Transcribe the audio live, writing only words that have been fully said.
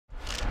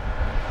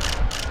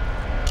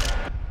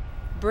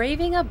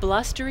Braving a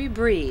blustery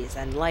breeze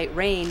and light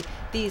rain,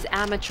 these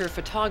amateur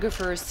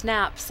photographers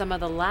snap some of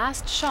the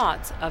last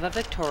shots of a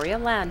Victoria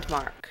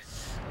landmark.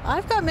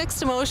 I've got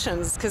mixed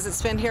emotions because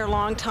it's been here a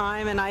long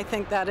time and I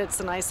think that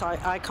it's a nice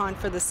icon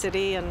for the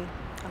city, and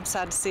I'm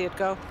sad to see it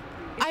go.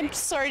 I'm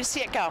sorry to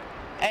see it go.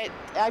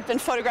 I've been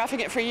photographing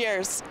it for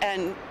years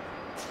and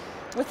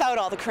without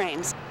all the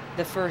cranes.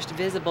 The first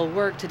visible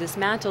work to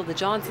dismantle the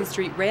Johnson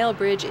Street rail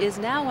bridge is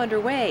now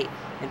underway,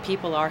 and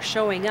people are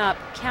showing up,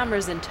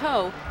 cameras in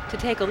tow, to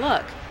take a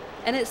look.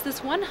 And it's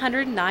this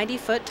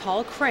 190-foot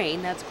tall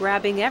crane that's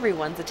grabbing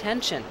everyone's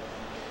attention.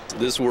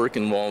 This work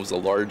involves the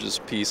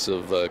largest piece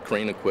of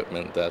crane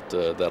equipment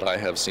that I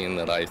have seen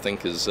that I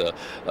think is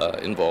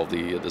involved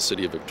the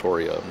city of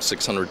Victoria,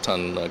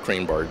 600-ton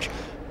crane barge.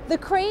 The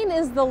crane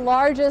is the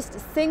largest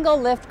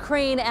single-lift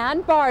crane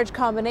and barge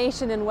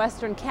combination in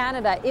Western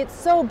Canada. It's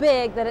so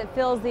big that it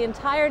fills the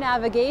entire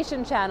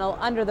navigation channel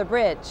under the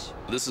bridge.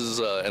 This is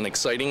an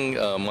exciting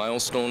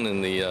milestone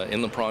in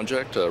the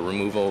project,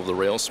 removal of the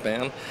rail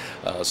span.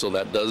 So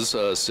that does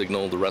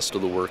signal the rest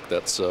of the work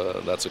that's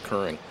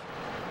occurring.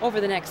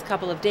 Over the next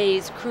couple of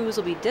days, crews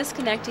will be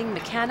disconnecting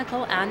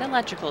mechanical and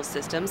electrical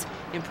systems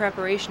in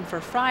preparation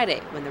for Friday,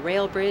 when the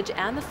rail bridge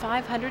and the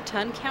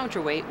 500-ton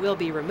counterweight will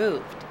be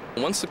removed.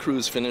 Once the crew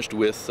is finished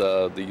with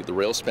the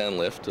rail span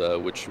lift,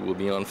 which will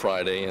be on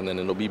Friday, and then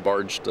it'll be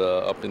barged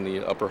up in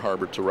the upper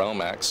harbor to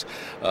Ralmax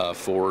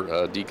for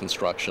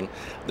deconstruction,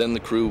 then the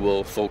crew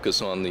will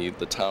focus on the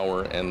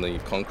tower and the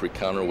concrete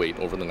counterweight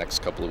over the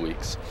next couple of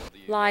weeks.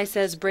 Lai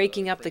says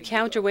breaking up the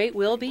counterweight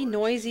will be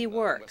noisy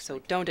work, so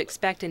don't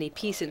expect any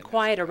peace and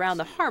quiet around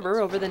the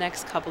harbor over the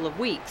next couple of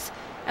weeks.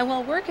 And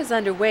while work is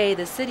underway,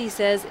 the city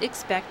says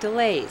expect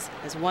delays,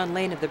 as one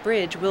lane of the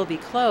bridge will be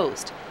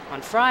closed.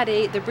 On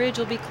Friday, the bridge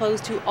will be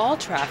closed to all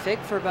traffic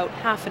for about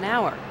half an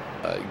hour.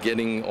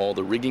 Getting all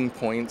the rigging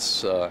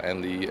points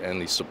and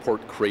the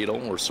support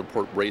cradle or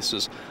support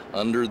braces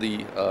under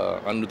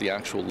the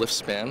actual lift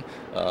span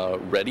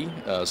ready,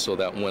 so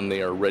that when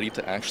they are ready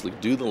to actually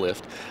do the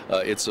lift,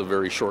 it's a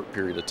very short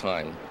period of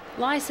time.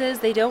 Lai says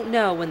they don't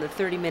know when the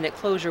 30-minute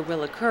closure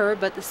will occur,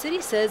 but the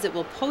city says it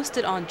will post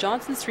it on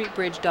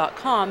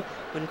johnsonstreetbridge.com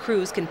when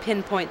crews can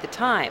pinpoint the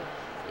time.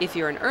 If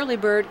you're an early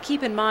bird,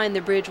 keep in mind the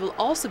bridge will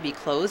also be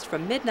closed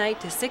from midnight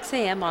to 6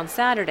 a.m. on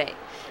Saturday.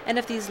 And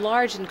if these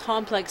large and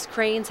complex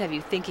cranes have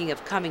you thinking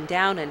of coming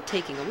down and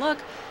taking a look,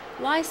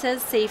 Lai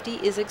says safety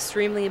is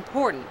extremely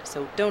important,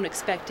 so don't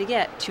expect to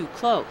get too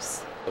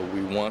close.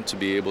 We want to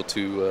be able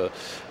to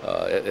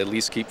at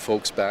least keep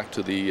folks back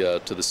to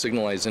the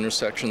signalized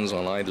intersections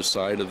on either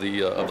side of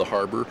the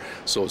harbor.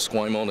 So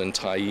Esquimalt and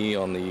Tyee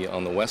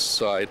on the west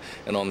side,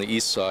 and on the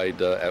east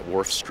side at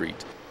Wharf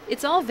Street.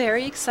 It's all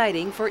very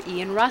exciting for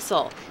Ian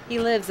Russell. He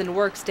lives and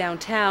works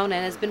downtown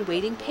and has been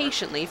waiting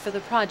patiently for the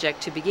project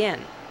to begin.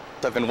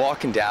 I've been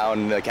walking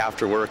down like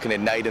after work and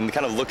at night and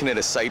kind of looking at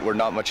a site where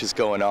not much is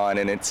going on,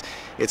 and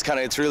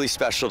it's really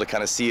special to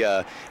kind of see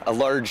a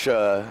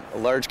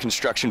large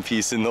construction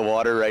piece in the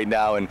water right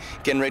now and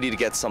getting ready to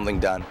get something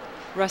done.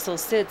 Russell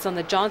sits on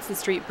the Johnson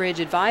Street Bridge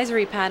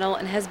Advisory Panel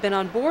and has been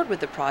on board with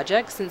the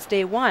project since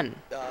day one.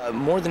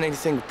 More than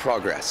anything,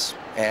 progress.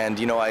 And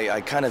you know, I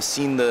kind of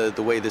seen the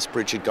way this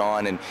bridge had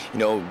gone, and you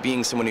know,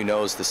 being someone who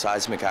knows the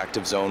seismic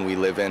active zone we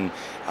live in,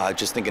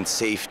 just thinking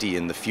safety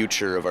and the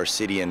future of our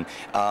city, and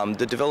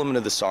the development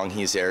of the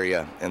Songhees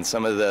area, and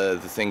some of the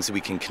things that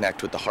we can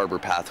connect with the harbor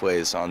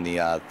pathways on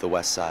the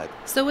west side.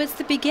 So it's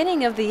the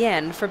beginning of the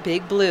end for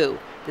Big Blue.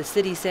 The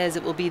city says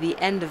it will be the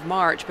end of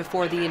March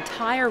before the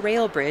entire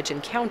rail bridge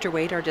and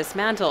counterweight are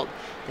dismantled.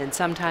 Then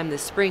sometime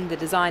this spring, the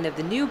design of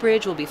the new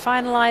bridge will be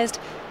finalized,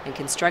 and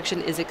construction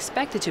is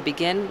expected to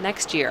begin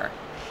next year.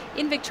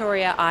 In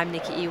Victoria, I'm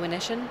Nikki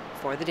Iwanishin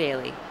for The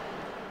Daily.